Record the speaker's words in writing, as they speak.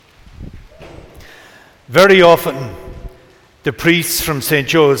Very often, the priests from St.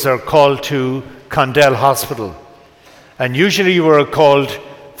 Joe's are called to Condell Hospital, and usually we are called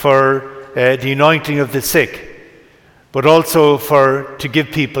for the anointing of the sick, but also to give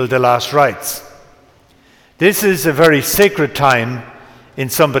people the last rites. This is a very sacred time in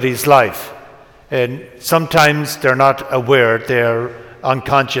somebody's life, and sometimes they're not aware, they're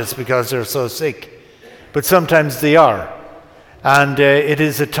unconscious because they're so sick, but sometimes they are. And it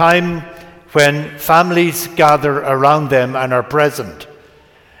is a time when families gather around them and are present,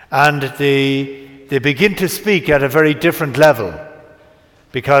 and they begin to speak at a very different level,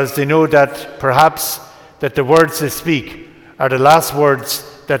 because they know that perhaps that the words they speak are the last words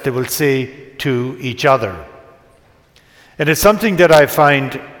that they will say to each other. It is something that I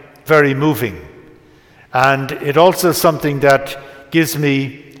find very moving, and it also is something that gives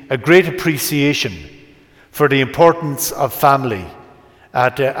me a great appreciation for the importance of family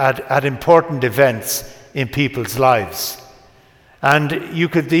at important events in people's lives. And you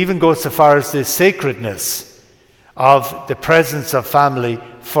could even go so far as the sacredness of the presence of family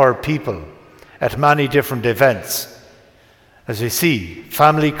for people at many different events. As we see,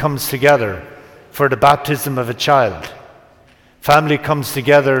 family comes together for the baptism of a child. Family comes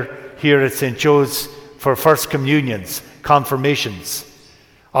together here at St. Joe's for First Communions, confirmations.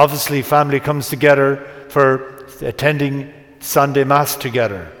 Obviously, family comes together for attending Sunday Mass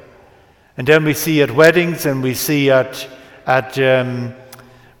together. And then we see at weddings, and we see at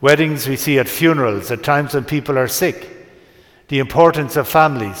weddings, we see at funerals, at times when people are sick. The importance of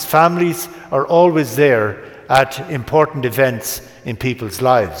families. Families are always there at important events in people's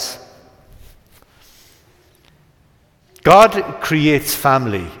lives. God creates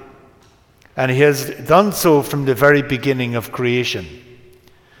family, and He has done so from the very beginning of creation.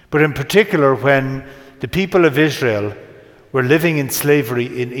 But in particular, when the people of Israel were living in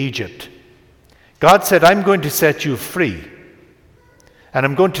slavery in Egypt, God said, I'm going to set you free, and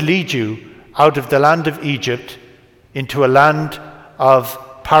I'm going to lead you out of the land of Egypt into a land of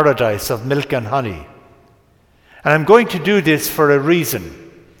paradise, of milk and honey. And I'm going to do this for a reason.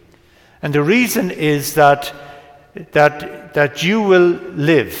 And the reason is that you will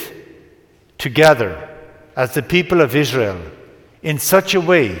live together as the people of Israel in such a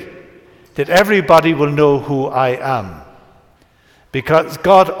way that everybody will know who I am. Because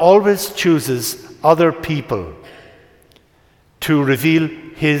God always chooses other people to reveal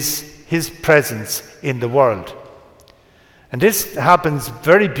His presence in the world. And this happens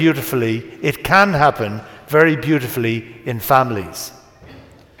very beautifully. It can happen very beautifully in families.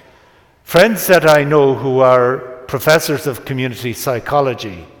 Friends that I know who are professors of community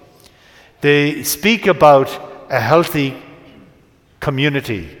psychology, they speak about a healthy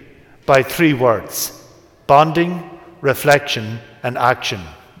community by 3 words: bonding, reflection, and action.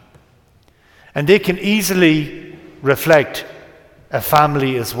 And they can easily reflect a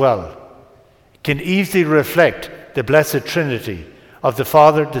family as well. It can easily reflect the Blessed Trinity of the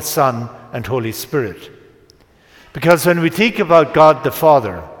Father, the Son, and Holy Spirit. Because when we think about God the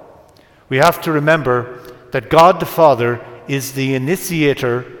Father, we have to remember that God the Father is the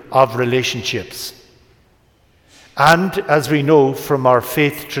initiator of relationships. And as we know from our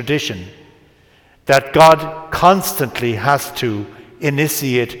faith tradition, that God constantly has to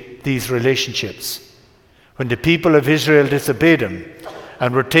initiate these relationships. When the people of Israel disobeyed Him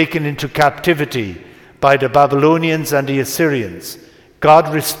and were taken into captivity by the Babylonians and the Assyrians,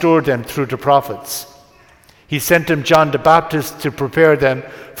 God restored them through the prophets. He sent them John the Baptist to prepare them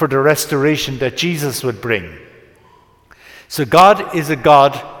for the restoration that Jesus would bring. So God is a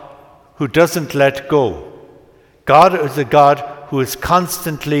God who doesn't let go. God is a God who is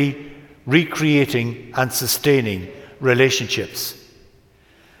constantly recreating and sustaining relationships.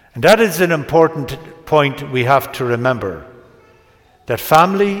 And that is an important point we have to remember, that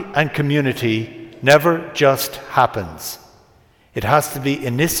family and community never just happens. It has to be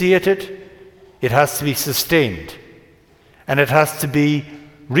initiated, it has to be sustained, and it has to be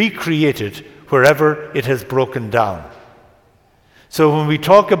recreated wherever it has broken down. So when we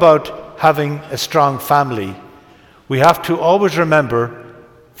talk about having a strong family, we have to always remember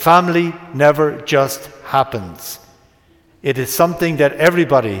family never just happens. It is something that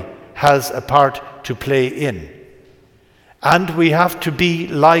everybody has a part to play in. And we have to be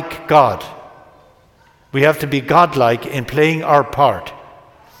like God. We have to be godlike in playing our part,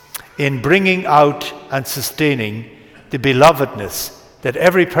 in bringing out and sustaining the belovedness that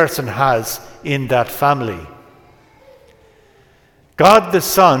every person has in that family. God the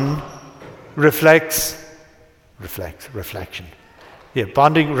Son reflection.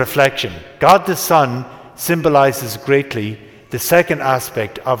 Bonding reflection. God the Son symbolizes greatly the second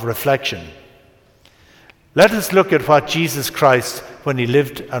aspect of reflection. Let us look at what Jesus Christ, when he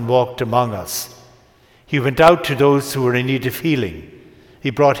lived and walked among us. He went out to those who were in need of healing. He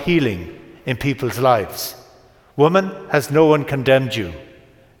brought healing in people's lives. Woman, has no one condemned you?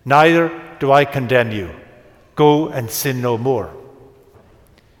 Neither do I condemn you. Go and sin no more.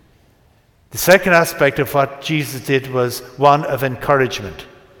 The second aspect of what Jesus did was one of encouragement.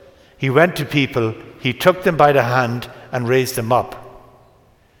 He went to people, he took them by the hand and raised them up.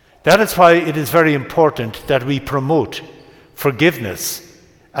 That is why it is very important that we promote forgiveness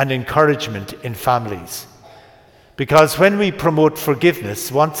and encouragement in families. Because when we promote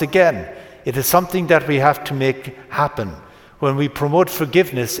forgiveness, once again, it is something that we have to make happen. When we promote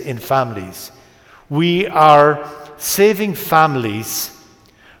forgiveness in families, we are saving families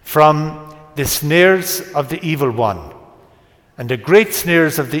from the snares of the evil one. And the great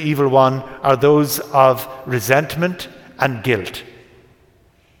snares of the evil one are those of resentment and guilt.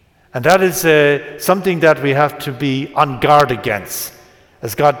 And that is something that we have to be on guard against,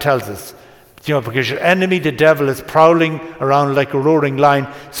 as God tells us. Because your enemy, the devil, is prowling around like a roaring lion.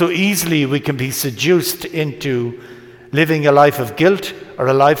 So easily we can be seduced into living a life of guilt or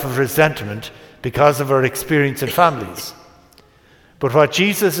a life of resentment because of our experience in families. But what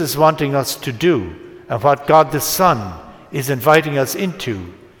Jesus is wanting us to do, and what God the Son is inviting us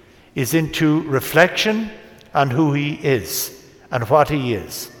into, is into reflection on who he is and what he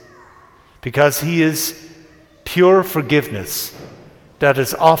is. Because he is pure forgiveness that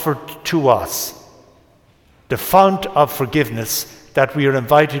is offered to us, the fount of forgiveness that we are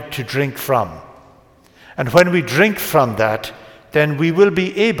invited to drink from. And when we drink from that, then we will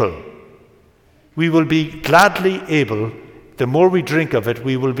be gladly able, the more we drink of it,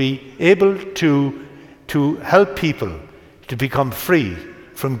 we will be able to help people to become free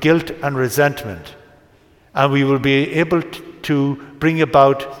from guilt and resentment. And we will be able to bring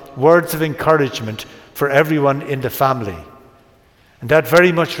about words of encouragement for everyone in the family. And that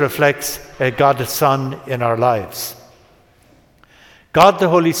very much reflects God the Son in our lives. God the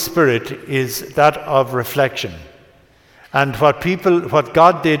Holy Spirit is that of reflection. And what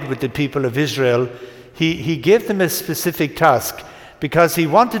God did with the people of Israel, he gave them a specific task because he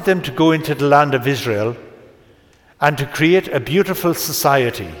wanted them to go into the land of Israel and to create a beautiful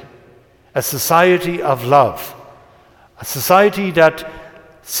society, a society of love, a society that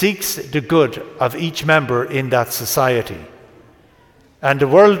seeks the good of each member in that society. And the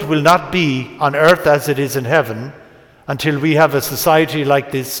world will not be on earth as it is in heaven until we have a society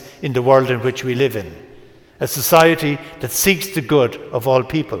like this in the world in which we live in. A society that seeks the good of all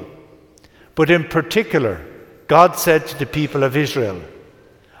people. But in particular, God said to the people of Israel,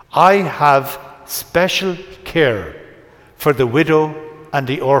 I have special care for the widow and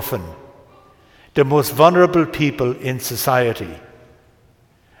the orphan, the most vulnerable people in society.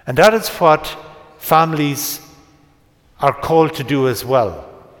 And that is what families are called to do as well.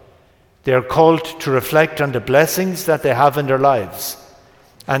 They are called to reflect on the blessings that they have in their lives.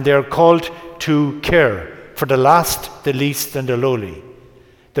 And they are called to care for the last, the least, and the lowly,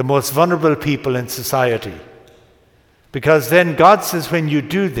 the most vulnerable people in society. Because then God says, when you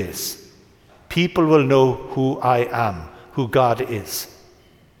do this, people will know who I am, who God is.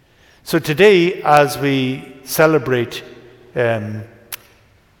 So today, as we celebrate the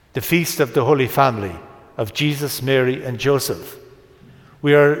feast of the Holy Family, of Jesus, Mary, and Joseph,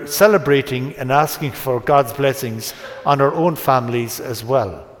 we are celebrating and asking for God's blessings on our own families as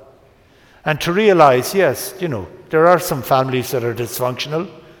well. And to realize, yes, there are some families that are dysfunctional.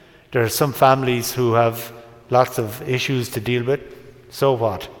 There are some families who have lots of issues to deal with. So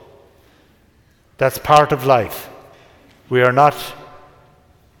what? That's part of life. We are not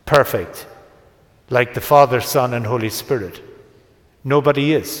perfect like the Father, Son, and Holy Spirit.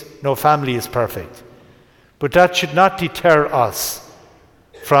 Nobody is. No family is perfect. But that should not deter us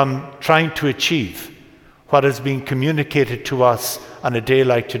from trying to achieve what is being communicated to us on a day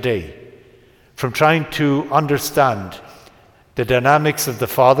like today, from trying to understand the dynamics of the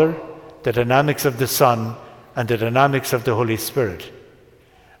Father, the dynamics of the Son, and the dynamics of the Holy Spirit,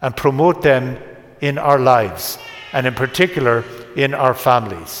 and promote them in our lives, and in particular in our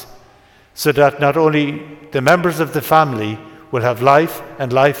families, so that not only the members of the family will have life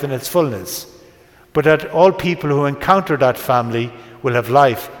and life in its fullness, but that all people who encounter that family will have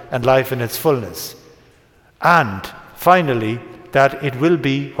life and life in its fullness. And finally, that it will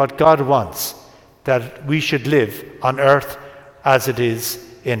be what God wants, that we should live on earth as it is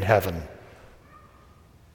in heaven.